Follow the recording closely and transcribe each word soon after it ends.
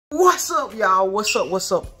What's up, y'all? What's up?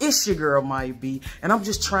 What's up? It's your girl, Myia B, and I'm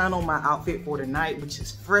just trying on my outfit for tonight, which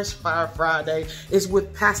is Fresh Fire Friday. It's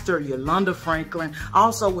with Pastor Yolanda Franklin,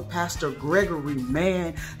 also with Pastor Gregory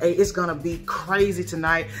Mann. Hey, it's gonna be crazy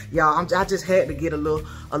tonight, y'all. I just had to get a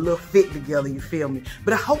little fit together, you feel me?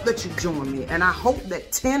 But I hope that you join me, and I hope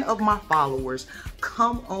that 10 of my followers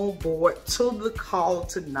come on board to the call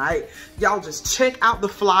tonight. Y'all just check out the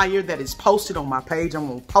flyer that is posted on my page. I'm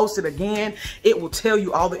gonna post it again. It will tell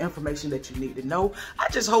you all the information that you need to know. I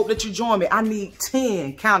just hope that you join me. I need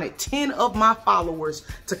 10, count it, 10 of my followers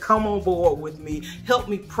to come on board with me. Help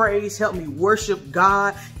me praise, help me worship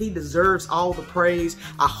God. He deserves all the praise.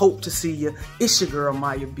 I hope to see you. It's your girl,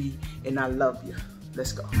 Myia B, and I love you.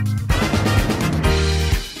 Let's go.